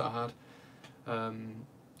plans that I had.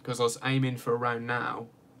 Because I was aiming for around now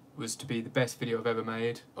was to be the best video I've ever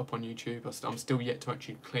made up on YouTube. I'm still yet to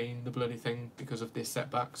actually clean the bloody thing because of this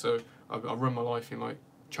setback. So I run my life in like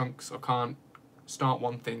chunks. I can't start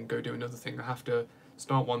one thing, go do another thing. I have to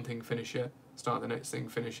start one thing, finish it, start the next thing,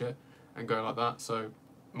 finish it, and go like that. So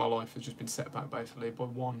my life has just been set back basically by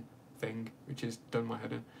one thing, which has done my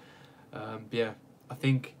head in. But yeah, I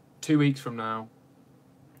think 2 weeks from now,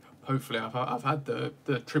 hopefully I've had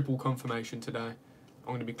the triple confirmation today. I'm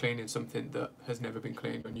going to be cleaning something that has never been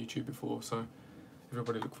cleaned on YouTube before, so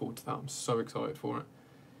everybody look forward to that. I'm so excited for it,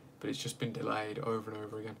 but it's just been delayed over and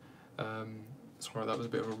over again. Sorry, that was a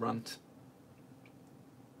bit of a rant.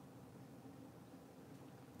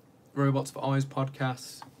 Robots for Eyes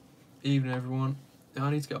podcast. Evening, everyone. I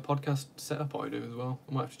need to get a podcast set up. I do as well.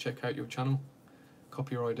 I might have to check out your channel,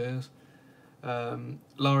 copy your ideas.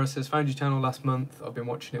 Laura says, found your channel last month. I've been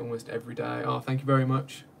watching it almost every day. Oh, thank you very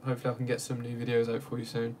much. Hopefully I can get some new videos out for you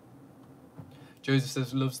soon. Joseph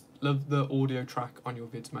says, love the audio track on your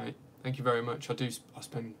vids, mate. Thank you very much. I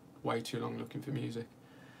spend way too long looking for music.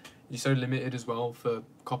 You're so limited as well for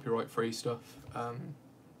copyright free stuff.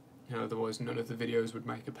 You know, otherwise none of the videos would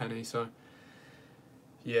make a penny. So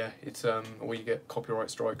yeah, it's or you get copyright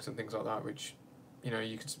strikes and things like that, which, you know,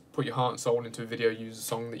 you could put your heart and soul into a video, use a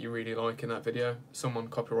song that you really like in that video. Someone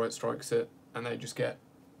copyright strikes it, and they just get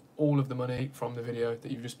all of the money from the video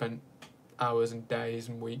that you've just spent hours and days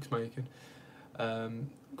and weeks making.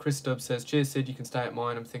 Chris Stubbs says, cheers Sid, you can stay at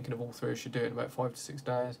mine. I'm thinking of all three. I should do it in about 5 to 6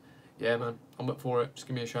 days. Yeah man, I'm up for it. Just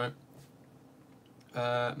give me a shout.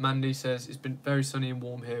 Mandy says, it's been very sunny and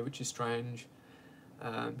warm here, which is strange,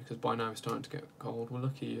 because by now it's starting to get cold. Well,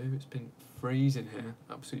 lucky you, it's been freezing here,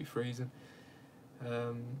 absolutely freezing.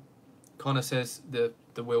 Connor says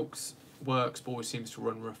the Wilks works, but always seems to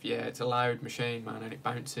run rough. Yeah, it's a loud machine, man, and it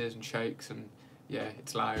bounces and shakes, and yeah,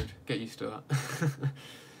 it's loud. Get used to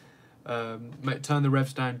that. Turn the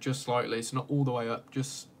revs down just slightly, so not all the way up,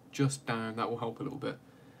 just down. That will help a little bit.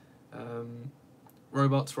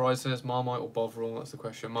 Robots for Eyes says, Marmite or Bovril? That's the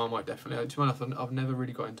question. Marmite, definitely. To be honest, I've never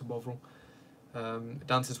really got into Bovril.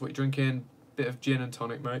 Dan says, what you drinking? Bit of gin and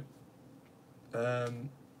tonic, mate.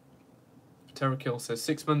 Terrakill says,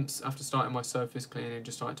 6 months after starting my surface cleaning,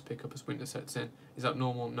 just starting to pick up as winter sets in. Is that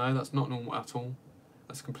normal? No, that's not normal at all.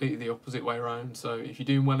 That's completely the opposite way around. So if you're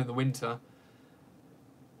doing well in the winter,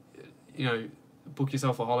 you know, book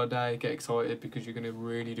yourself a holiday, get excited, because you're going to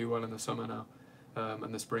really do well in the summer now,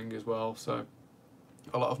 and the spring as well. So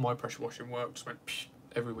a lot of my pressure washing work just went psh,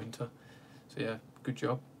 every winter. So yeah, good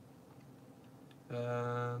job.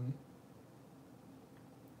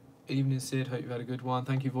 Evening Sid, hope you've had a good one.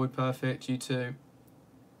 Thank you Void Perfect, you too.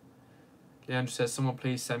 Leandra says, someone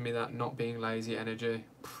please send me that not being lazy energy.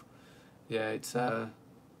 Yeah, it's I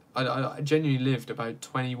genuinely lived about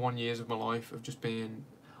 21 years of my life of just being,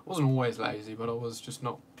 I wasn't always lazy, but I was just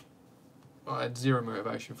not, I had zero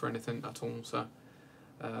motivation for anything at all. So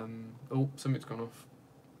oh, something's gone off,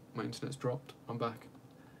 my internet's dropped, I'm back.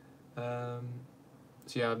 So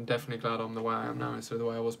yeah, I'm definitely glad I'm the way I am now instead of the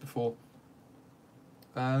way I was before.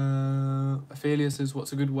 Ophelia says,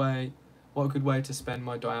 what a good way to spend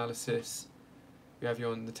my dialysis. We have you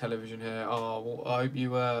on the television here. Oh, well, I hope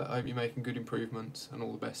you're making good improvements, and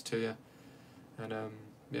all the best to you. And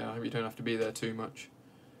yeah, I hope you don't have to be there too much.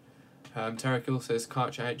 Terrakill says,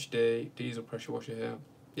 Karcher HD diesel pressure washer here.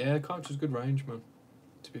 Yeah, Karcher's good range, man,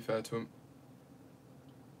 to be fair to him.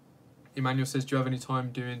 Emmanuel says, do you have any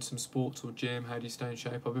time doing some sports or gym? How do you stay in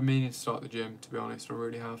shape? I've been meaning to start the gym, to be honest, I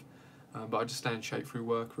really have. But I just stay in shape through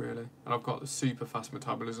work, really. And I've got a super fast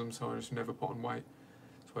metabolism, so I just never put on weight.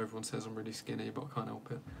 So everyone says I'm really skinny, but I can't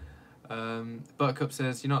help it. Buttercup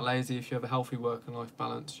says, you're not lazy if you have a healthy work and life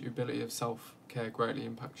balance. Your ability of self-care greatly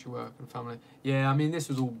impacts your work and family. Yeah, I mean, this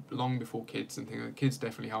was all long before kids and things. The kids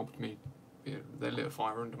definitely helped me. You know, they lit a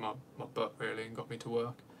fire under my butt, really, and got me to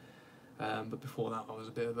work. But before that, I was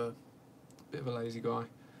a bit of a lazy guy.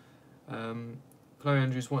 Chloe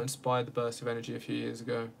Andrews, what inspired the burst of energy a few years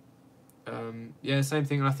ago? Yeah, same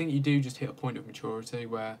thing. And I think you do just hit a point of maturity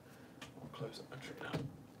where... I'll close that battery now.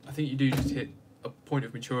 I think you do just hit a point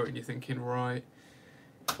of maturity and you're thinking, right,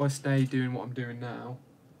 if I stay doing what I'm doing now,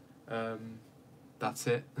 that's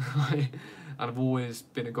it. And I've always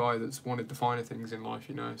been a guy that's wanted the finer things in life,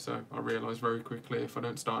 you know, so I realised very quickly if I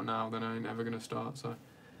don't start now, then I ain't ever going to start, so...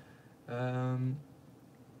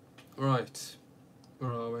 right,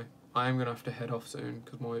 where are we? I am going to have to head off soon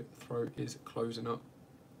because my throat is closing up.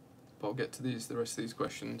 But I'll get to the rest of these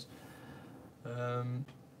questions.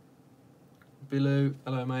 Billu,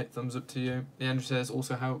 hello mate, thumbs up to you. Leandra says,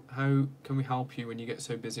 also how can we help you when you get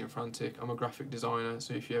so busy and frantic? I'm a graphic designer,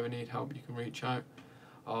 so if you ever need help you can reach out.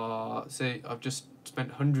 See, I've just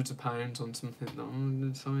spent hundreds of pounds on something,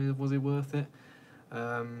 was it worth it?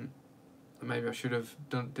 Maybe I should have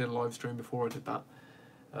did a live stream before I did that.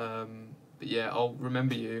 But yeah, I'll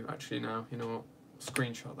remember you actually now, you know what,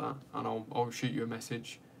 screenshot that and I'll shoot you a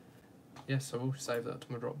message. Yes, I will save that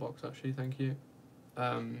to my Dropbox actually, thank you.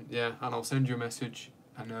 Yeah, and I'll send you a message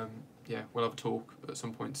and yeah, we'll have a talk at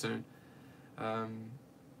some point soon.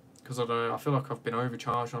 Because I don't know, I feel like I've been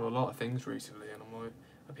overcharged on a lot of things recently and I'm like,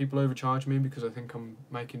 are people overcharging me because I think I'm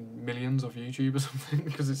making millions off YouTube or something?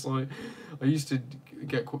 Because it's like, I used to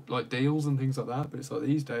get like deals and things like that, but it's like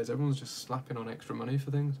these days everyone's just slapping on extra money for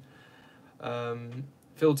things.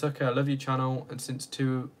 Phil Tucker, I love your channel, and since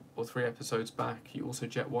 2 or 3 episodes back, you also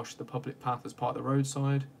jet washed the public path as part of the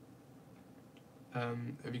roadside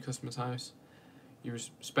of your customer's house. Your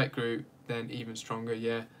respect grew then even stronger.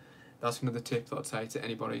 Yeah, that's another tip that I'd say to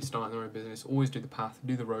anybody starting their own business. Always do the path,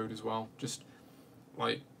 do the road as well. Just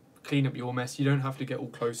like clean up your mess. You don't have to get all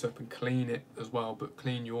close up and clean it as well, but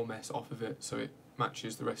clean your mess off of it so it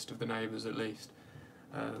matches the rest of the neighbours at least.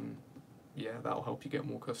 Yeah, that'll help you get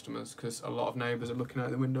more customers, because a lot of neighbours are looking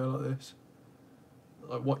out the window like this,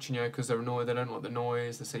 like watching you because they're annoyed, they don't like the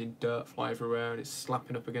noise, they're seeing dirt fly everywhere and it's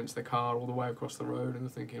slapping up against their car all the way across the road, and they're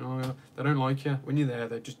thinking, oh yeah, they don't like you. When you're there,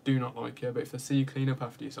 they just do not like you, but if they see you clean up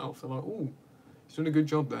after yourself, they're like, oh, he's doing a good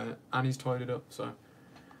job there and he's tidied up, so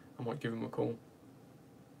I might give him a call.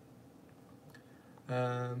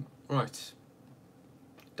 Right.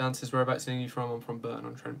 Dan says, whereabouts are you from? I'm from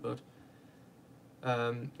Burton-on-Trent, bud.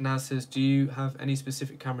 Naz says, do you have any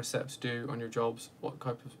specific camera setup to do on your jobs? What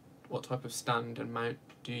type of stand and mount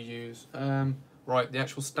do you use? Right, the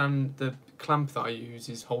actual stand, the clamp that I use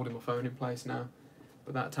is holding my phone in place now,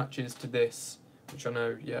 but that attaches to this, which I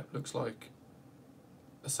know, yeah, looks like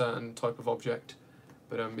a certain type of object,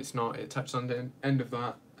 but it's not. It attaches on the end of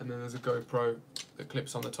that, and then there's a GoPro that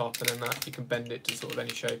clips on the top, and then that you can bend it to sort of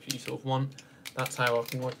any shape you sort of want. That's how I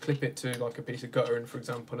can like clip it to like a piece of guttering, for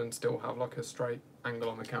example, and still have like a straight angle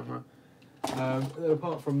on the camera. And then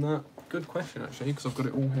apart from that, good question actually, because I've got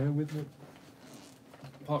it all here with me.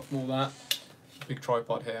 Apart from all that, big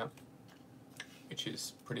tripod here, which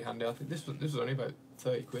is pretty handy. I think this was only about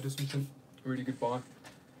 30 quid or something. A really good buy.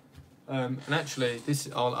 And actually,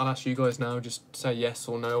 I'll ask you guys now. Just say yes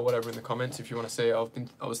or no or whatever in the comments if you want to see it.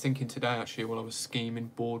 I was thinking today actually while I was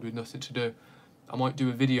scheming, bored with nothing to do, I might do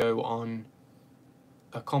a video on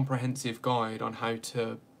a comprehensive guide on how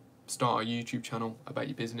to start a YouTube channel about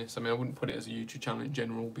your business. I mean, I wouldn't put it as a YouTube channel in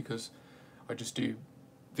general because I just do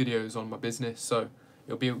videos on my business. So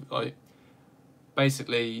it'll be like,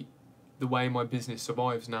 basically the way my business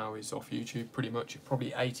survives now is off YouTube pretty much.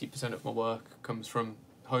 Probably 80% of my work comes from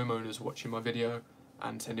homeowners watching my video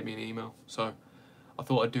and sending me an email. So I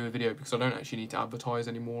thought I'd do a video because I don't actually need to advertise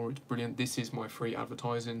anymore. It's brilliant. This is my free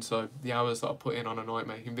advertising. So the hours that I put in on a night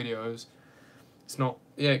making videos, it's not,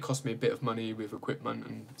 yeah, it cost me a bit of money with equipment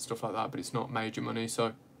and stuff like that, but it's not major money.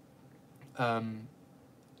 So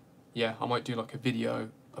yeah, I might do like a video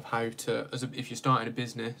of how to, if you're starting a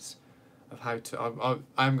business, of how to,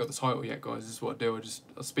 I haven't got the title yet, guys. This is what I do.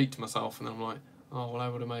 I speak to myself and then I'm like, oh, well,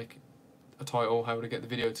 how would I make a title? How would I get the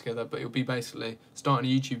video together? But it'll be basically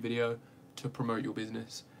starting a YouTube video to promote your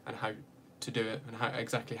business and how to do it and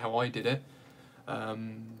exactly how I did it.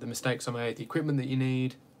 The mistakes I made, the equipment that you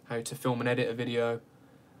need, how to film and edit a video,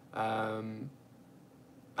 how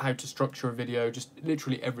to structure a video, just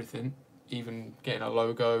literally everything, even getting a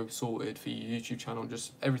logo sorted for your YouTube channel,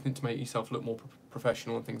 just everything to make yourself look more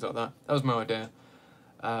professional and things like that. That was my idea.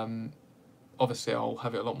 Obviously I'll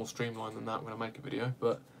have it a lot more streamlined than that when I make a video,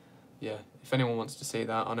 but yeah, if anyone wants to see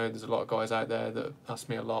that, I know there's a lot of guys out there that ask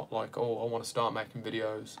me a lot, like, oh, I want to start making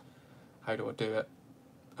videos, how do I do it?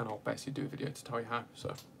 And I'll basically do a video to tell you how.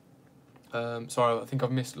 So, sorry, I think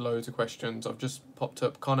I've missed loads of questions. I've just popped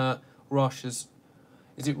up Connor Roche. Is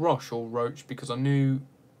it Roche or Roche? Because I knew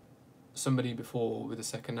somebody before with a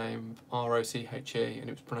second name Roche, and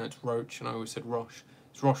it was pronounced Roach, and I always said Roche.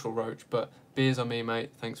 It's Roche or Roach, but beers on me, mate.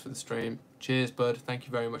 Thanks for the stream. Cheers, bud. Thank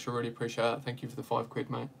you very much. I really appreciate it. Thank you for the £5,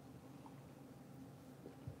 mate.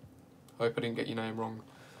 Hope I didn't get your name wrong.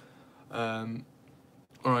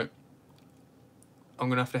 Alright. I'm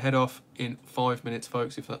going to have to head off in 5 minutes,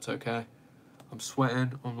 folks, if that's okay. I'm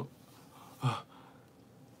sweating. I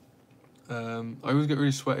always get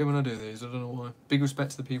really sweaty when I do these. I don't know why. Big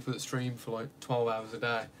respect to the people that stream for like 12 hours a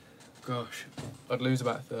day. Gosh, I'd lose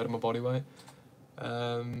about a third of my body weight.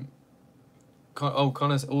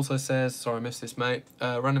 Connor also says, sorry I missed this, mate.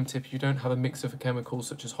 Random tip, if you don't have a mixer for chemicals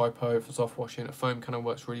such as Hypo for soft washing, a foam cannon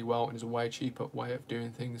works really well and is a way cheaper way of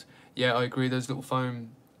doing things. Yeah, I agree, those little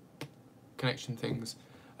foam connection things.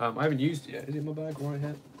 I haven't used it yet. Is it in my bag right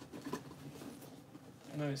here?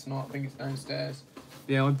 No, it's not. I think it's downstairs.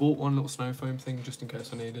 Yeah, I bought one little snow foam thing just in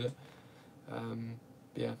case I needed it.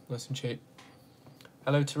 Yeah, nice and cheap.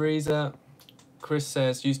 Hello, Teresa. Chris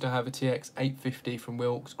says, used to have a TX 850 from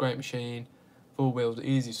Wilks, great machine. 4 wheels,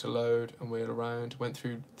 easy to load and wheel around. Went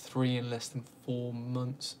through 3 in less than 4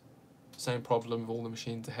 months. Same problem with all the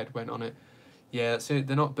machines the head went on it. Yeah, so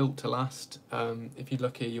they're not built to last. If you're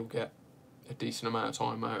lucky, you'll get a decent amount of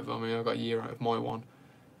time out of them. I mean, I got a year out of my one.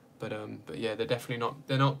 But yeah, they're definitely not.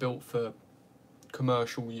 They're not built for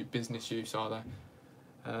commercial business use, are they?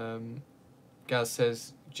 Gaz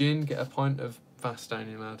says, gin, get a pint of fast down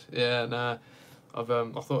you, lad. Yeah, nah. I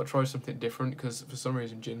thought I'd try something different because for some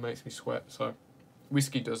reason gin makes me sweat. So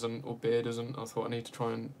whiskey doesn't or beer doesn't. I thought I need to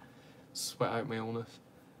try and sweat out my illness.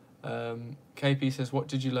 KP says, what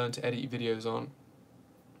did you learn to edit your videos on?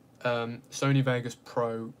 Sony Vegas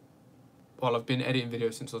Pro. Well, I've been editing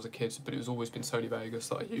videos since I was a kid, but it was always been Sony Vegas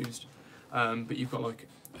that I used. But you've got like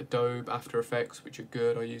Adobe After Effects, which are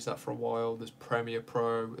good. I used that for a while. There's Premiere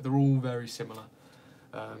Pro. They're all very similar.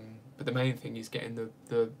 But the main thing is getting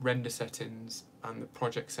the render settings and the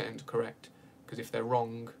project settings correct. Because if they're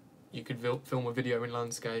wrong, you could film a video in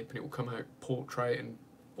landscape and it will come out portrait and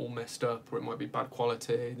all messed up, or it might be bad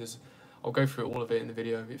quality. I'll go through all of it in the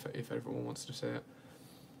video if everyone wants to see it.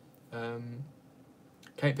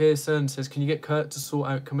 Kate Pearson says, can you get Kurt to sort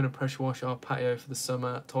out coming and pressure wash our patio for the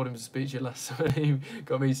summer? Told him to speak to you last summer. He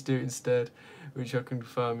got me to do it instead, which I can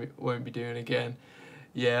confirm it won't be doing again.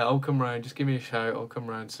 Yeah, I'll come round. Just give me a shout. I'll come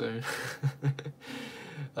round soon.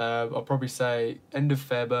 I'll probably say end of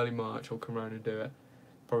Feb, early March. I'll come round and do it.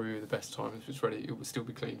 Probably the best time if it's ready. It will still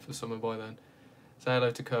be clean for summer by then. Say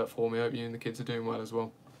hello to Kurt for me. I hope you and the kids are doing well as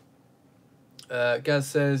well. Gaz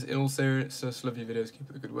says, in all seriousness, love your videos. Keep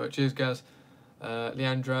up the good work. Cheers, Gaz.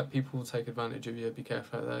 Leandra, people will take advantage of you. Be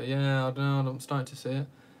careful out there. Yeah, I don't know. I'm starting to see it.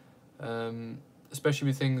 Especially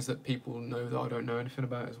with things that people know that I don't know anything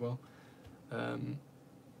about as well.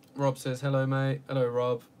 Rob says, hello, mate. Hello,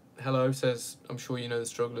 Rob. Hello says, I'm sure you know the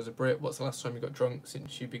struggle as a Brit. What's the last time you got drunk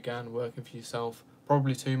since you began working for yourself?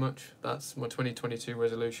 Probably too much. That's my 2022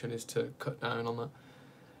 resolution, is to cut down on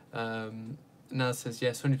that. Naz says,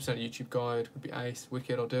 yes, 100% YouTube guide would be ace.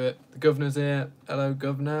 Wicked, I'll do it. The governor's here. Hello,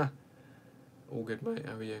 governor. All good, mate.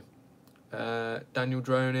 How are you? Daniel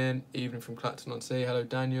droning, evening from Clacton on Sea. Hello,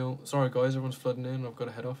 Daniel. Sorry, guys, everyone's flooding in. I've got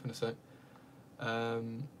to head off in a sec.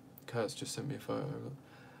 Kurt's just sent me a photo.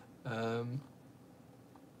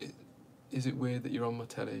 Is it weird that you're on my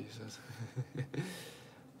telly? He says.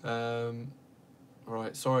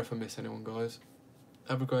 Right, sorry if I miss anyone, guys.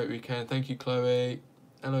 Have a great weekend. Thank you, Chloe.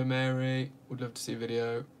 Hello, Mary. Would love to see a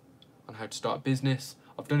video on how to start a business.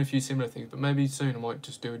 I've done a few similar things, but maybe soon I might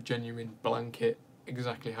just do a genuine blanket,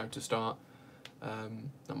 exactly how to start.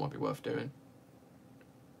 That might be worth doing.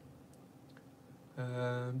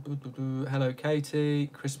 Hello, Katie.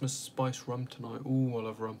 Christmas spice rum tonight. Ooh, I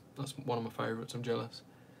love rum. That's one of my favourites. I'm jealous.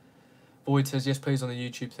 Void says, yes, please, on the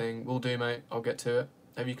YouTube thing. Will do, mate. I'll get to it.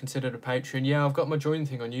 Have you considered a Patreon? Yeah, I've got my join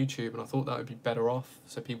thing on YouTube, and I thought that would be better off,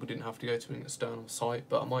 so people didn't have to go to an external site,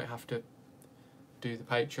 but I might have to do the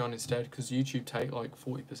Patreon instead, because YouTube take like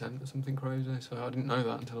 40% or something crazy, so I didn't know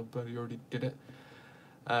that until I bloody already did it.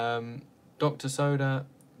 Dr. Soda,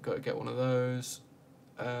 got to get one of those.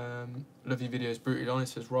 Love your videos, brutally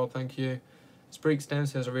honest, says Rob, thank you. Spreeks down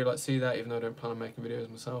says, I really like to see that, even though I don't plan on making videos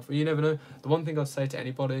myself. Well, you never know. The one thing I'd say to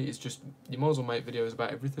anybody is just, you might as well make videos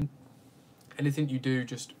about everything. Anything you do,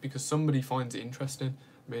 just because somebody finds it interesting.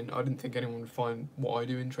 I mean, I didn't think anyone would find what I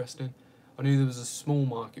do interesting. I knew there was a small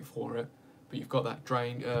market for it, but you've got that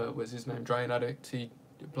drain, what's his name, Drain Addict. He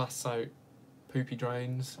blasts out poopy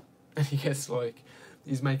drains, and he gets like,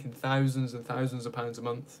 he's making thousands and thousands of pounds a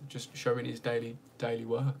month just showing his daily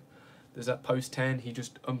work. There's that Post 10, he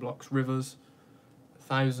just unblocks rivers,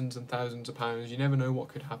 thousands and thousands of pounds. You never know what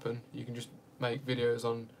could happen. You can just make videos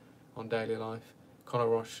on daily life.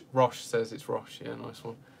 Connor Roche says it's Roche, yeah, nice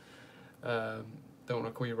one. Don't want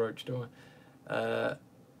to call you Roach, do I?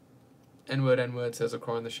 N-word says I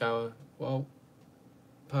cry in the shower. Well,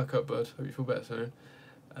 perk up, bud. Hope you feel better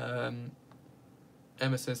soon.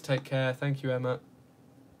 Emma says, take care. Thank you, Emma.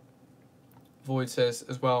 Void says,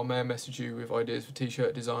 as well, may I message you with ideas for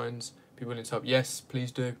t-shirt designs? Be willing to help. Yes,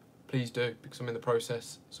 please do. Please do, because I'm in the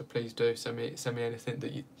process. So please do. Send me anything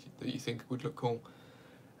that you think would look cool.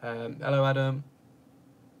 Hello, Adam.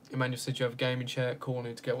 Emmanuel said you have a gaming chair. Cool, I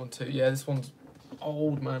need to get one too. Yeah, this one's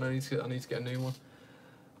old, man. I need to get a new one.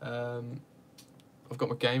 I've got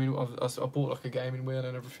my gaming. I bought like a gaming wheel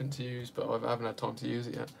and everything to use, but I haven't had time to use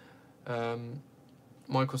it yet.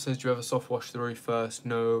 Michael says, do you ever soft wash the roof first?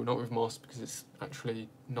 No, not with moss, because it's actually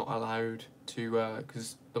not allowed to,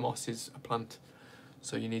 because the moss is a plant,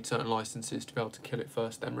 so you need certain licenses to be able to kill it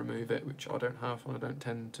first, then remove it, which I don't have, and I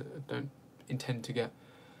don't intend to get.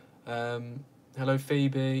 Hello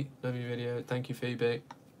Phoebe, love your video. Thank you, Phoebe.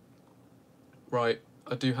 Right,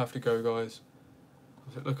 I do have to go, guys.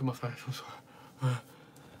 Look at my face.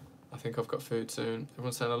 I think I've got food soon.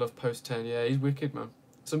 Everyone's saying I love Post 10. Yeah, he's wicked, man.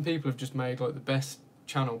 Some people have just made like the best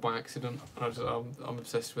channel by accident, and I'm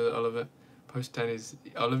obsessed with it. I love it. Post 10 is,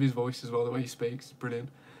 I love his voice as well. The way he speaks is brilliant.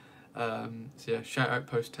 So yeah, shout out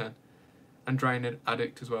Post 10 and Drain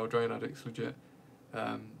Addict as well. Drain Addict's legit.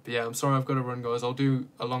 But yeah, I'm sorry I've got to run, guys. I'll do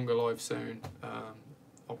a longer live soon.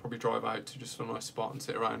 I'll probably drive out to just a nice spot and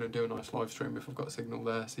sit around and do a nice live stream if I've got a signal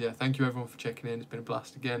there. So yeah, thank you everyone for checking in. It's been a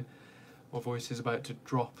blast again. My voice is about to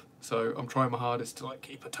drop, so I'm trying my hardest to like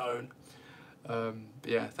keep a tone. But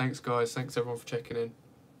yeah, thanks guys. Thanks everyone for checking in.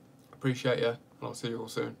 Appreciate you, and I'll see you all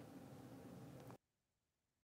soon.